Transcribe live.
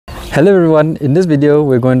Hello everyone, in this video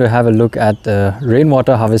we're going to have a look at the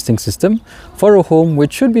rainwater harvesting system for a home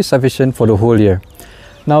which should be sufficient for the whole year.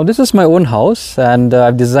 Now this is my own house and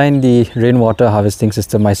I've designed the rainwater harvesting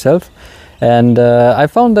system myself, and I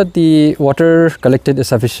found that the water collected is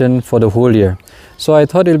sufficient for the whole year. So I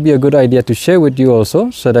thought it would be a good idea to share with you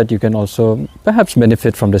also, so that you can also perhaps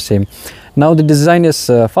benefit from the same. Now the design is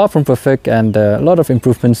far from perfect and a lot of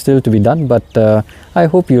improvements still to be done, but I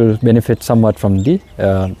hope you'll benefit somewhat from the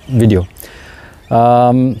video.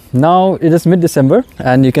 Now it is mid-December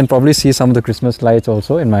and you can probably see some of the Christmas lights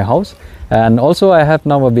also in my house, and also I have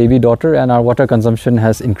now a baby daughter and our water consumption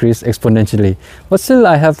has increased exponentially, but still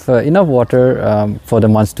I have enough water for the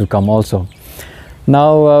months to come also.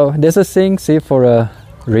 Now there's a saying, save for a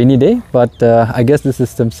rainy day, but I guess the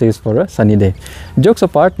system saves for a sunny day. Jokes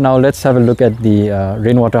apart, now let's have a look at the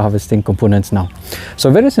rainwater harvesting components now.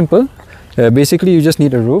 So very simple. Basically you just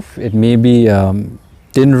need a roof. It may be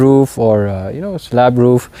tin roof or slab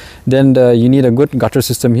roof. Then you need a good gutter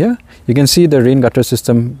system here. You can see the rain gutter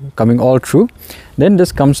system coming all through. Then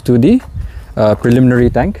this comes to the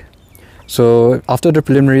preliminary tank. So after the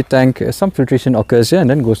preliminary tank, some filtration occurs here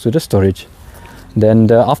and then goes to the storage.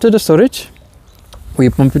 Then after the storage, we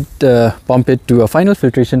pump it to a final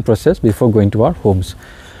filtration process before going to our homes.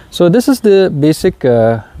 So this is the basic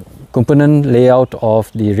component layout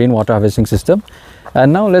of the rainwater harvesting system.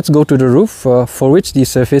 And now let's go to the roof, for which the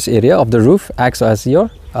surface area of the roof acts as your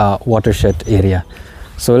watershed area.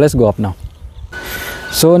 So let's go up now.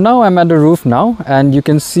 So now I'm at the roof now, and you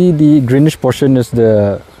can see the greenish portion is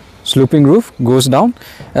the sloping roof, goes down,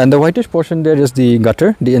 and the whitish portion there is the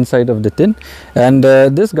gutter, the inside of the tin, and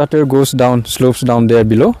this gutter goes down, slopes down there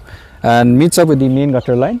below and meets up with the main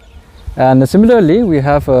gutter line. And similarly we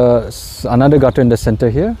have another gutter in the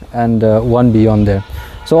center here and one beyond there.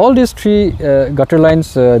 So all these three gutter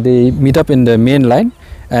lines, they meet up in the main line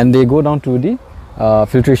and they go down to the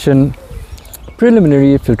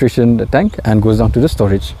preliminary filtration tank and goes down to the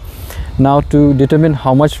storage. Now to determine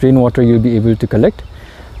how much rainwater you'll be able to collect,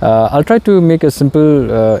 I'll try to make a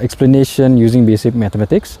simple explanation using basic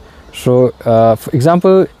mathematics. So for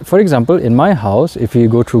example, in my house, if you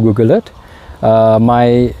go through Google Earth,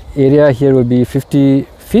 my area here will be 50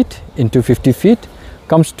 feet into 50 feet,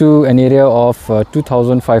 comes to an area of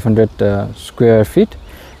 2,500 square feet.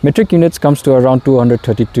 Metric units comes to around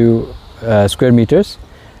 232 square meters.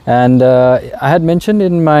 And I had mentioned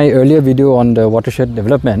in my earlier video on the watershed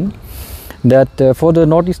development that for the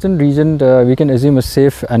northeastern region we can assume a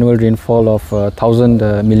safe annual rainfall of 1000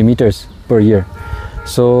 millimeters per year.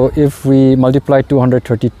 So if we multiply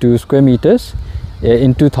 232 square meters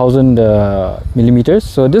into 1000 millimeters,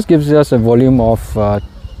 so this gives us a volume of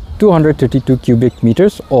 232 cubic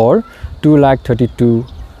meters or 232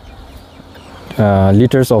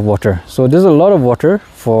 liters of water. So this is a lot of water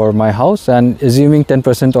for my house, and assuming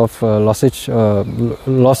 10% of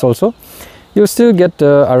loss also, you still get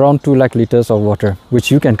around 2 lakh liters of water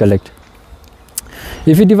which you can collect.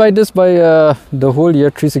 If you divide this by the whole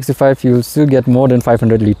year 365, you will still get more than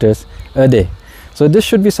 500 liters a day. So this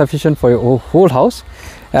should be sufficient for your whole house.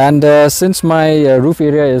 And since my roof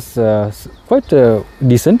area is quite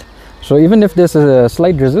decent, so even if there's a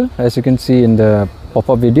slight drizzle, as you can see in the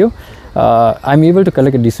pop-up video, I'm able to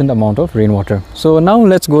collect a decent amount of rainwater. So now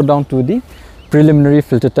let's go down to the preliminary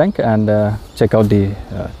filter tank and check out the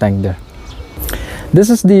tank there. This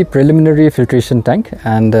is the preliminary filtration tank,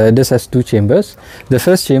 and this has two chambers. The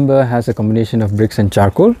first chamber has a combination of bricks and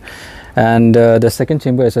charcoal, and the second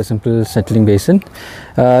chamber is a simple settling basin.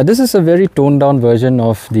 This is a very toned down version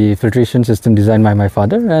of the filtration system designed by my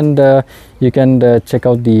father, and you can check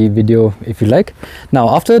out the video if you like.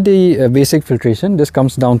 Now after the basic filtration, this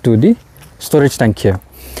comes down to the storage tank here,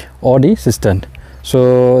 or the cistern.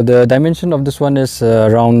 So the dimension of this one is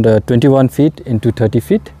around 21 feet into 30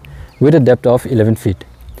 feet with a depth of 11 feet.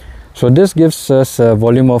 So this gives us a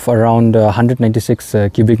volume of around 196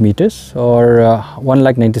 cubic meters or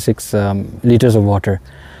 196 liters of water.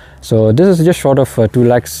 So this is just short of 2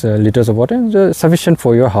 lakhs liters of water, sufficient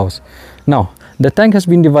for your house. Now the tank has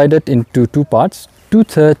been divided into two parts.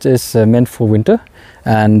 2/3 is meant for winter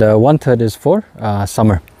and 1/3 is for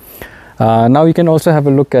summer. Now you can also have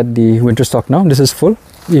a look at the winter stock now. This is full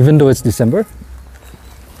even though it's December.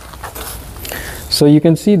 So you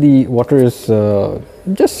can see the water is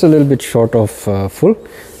just a little bit short of full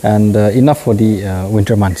and enough for the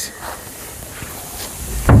winter months.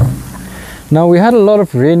 Now we had a lot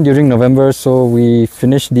of rain during November, so we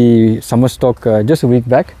finished the summer stock just a week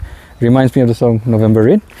back. Reminds me of the song November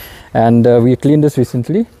Rain, and we cleaned this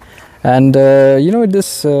recently. And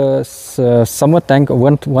this summer tank,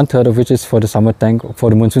 one third of which is for the summer tank for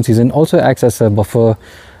the monsoon season, also acts as a buffer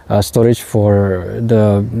storage for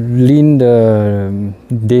the lean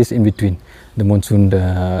days in between the monsoon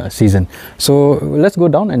season. So let's go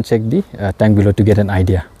down and check the tank below to get an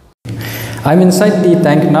idea. I'm inside the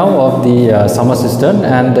tank now of the summer cistern,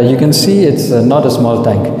 and you can see it's not a small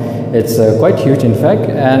tank. It's quite huge in fact,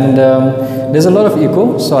 and there's a lot of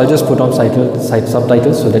echo, so I'll just put on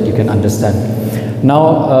subtitles so that you can understand.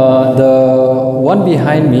 Now the one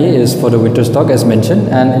behind me is for the winter stock as mentioned,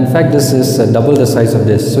 and in fact this is double the size of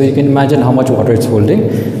this, so you can imagine how much water it's holding,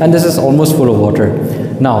 and this is almost full of water.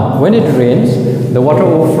 Now when it rains, the water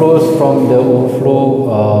overflows from the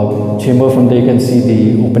overflow chamber. From there you can see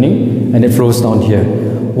the opening, and it flows down here.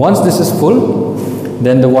 Once this is full,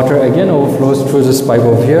 then the water again overflows through this pipe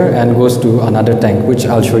over here and goes to another tank, which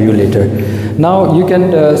I'll show you later. Now you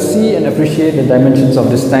can see and appreciate the dimensions of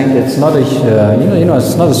this tank. It's not a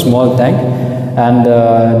it's not a small tank, and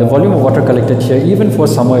the volume of water collected here even for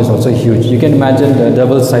summer is also huge. You can imagine the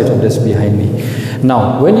double size of this behind me.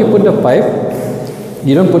 Now when you put the pipe,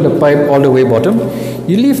 you don't put the pipe all the way bottom.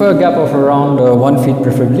 You leave a gap of around 1 feet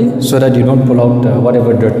preferably, so that you don't pull out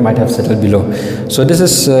whatever dirt might have settled below. So this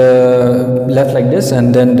is left like this,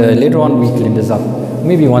 and then later on we clean this up,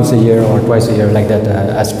 maybe once a year or twice a year like that,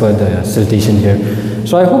 as per the siltation here.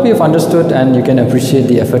 So I hope you've understood and you can appreciate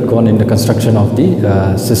the effort gone in the construction of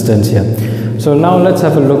the cisterns here. So now let's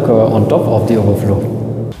have a look on top of the overflow.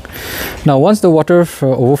 Now once the water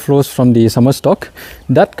overflows from the summer stock,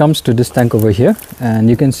 that comes to this tank over here, and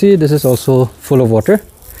you can see this is also full of water,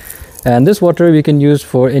 and this water we can use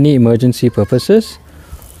for any emergency purposes,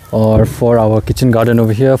 or for our kitchen garden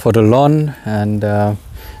over here, for the lawn, and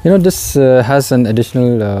this has an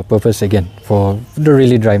additional purpose again for the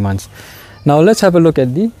really dry months. Now let's have a look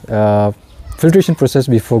at the filtration process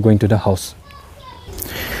before going to the house.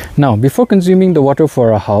 Now before consuming the water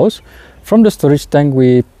for our house, from the storage tank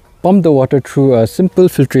we pump the water through a simple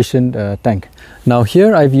filtration tank. Now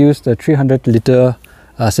here I've used a 300 liter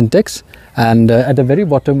syntax, and at the very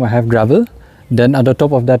bottom I have gravel. Then at the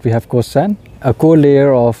top of that we have coarse sand, a core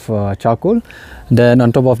layer of charcoal, then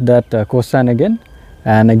on top of that coarse sand again,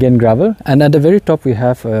 and again gravel, and at the very top we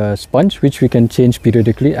have a sponge which we can change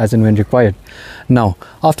periodically as and when required. Now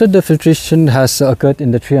after the filtration has occurred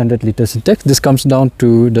in the 300 liter syntax, this comes down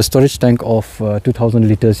to the storage tank of 2000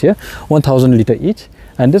 liters here, 1000 liter each,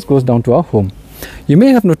 and this goes down to our home. You may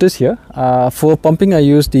have noticed here, for pumping I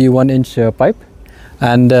use the 1-inch pipe,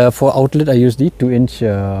 and for outlet I use the 2-inch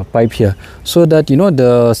pipe here, so that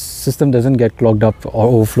the system doesn't get clogged up or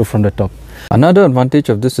overflow from the top. Another advantage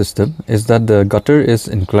of this system is that the gutter is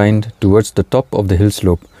inclined towards the top of the hill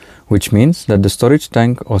slope, which means that the storage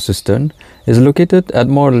tank or cistern is located at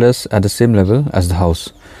more or less at the same level as the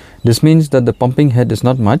house. This means that the pumping head is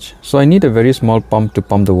not much, so I need a very small pump to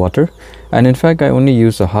pump the water, and in fact I only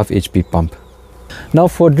use a half HP pump. Now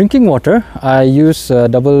for drinking water I use a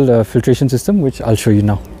double filtration system, which I'll show you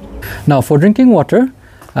now. Now for drinking water,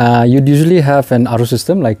 you'd usually have an RO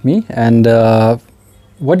system like me, and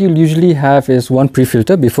what you'll usually have is one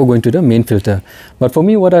pre-filter before going to the main filter. But for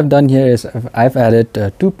me, what I've done here is I've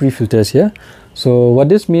added 2 pre-filters here. So what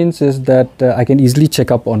this means is that I can easily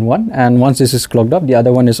check up on one, and once this is clogged up, the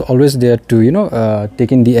other one is always there to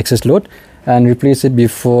take in the excess load and replace it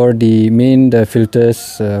before the main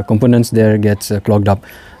filters components there gets clogged up.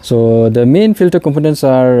 So the main filter components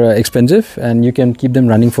are expensive, and you can keep them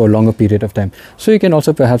running for a longer period of time. So you can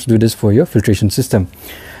also perhaps do this for your filtration system.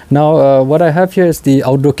 Now what I have here is the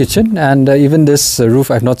outdoor kitchen, and even this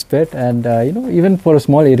roof I've not spared, and even for a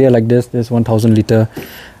small area like this 1000 liter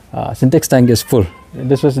syntax tank is full.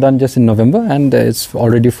 This was done just in November, and it's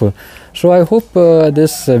already full. So I hope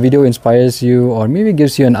this video inspires you, or maybe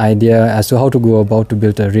gives you an idea as to how to go about to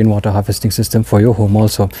build a rainwater harvesting system for your home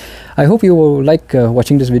also. I hope you will like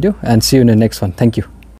watching this video, and see you in the next one. Thank you.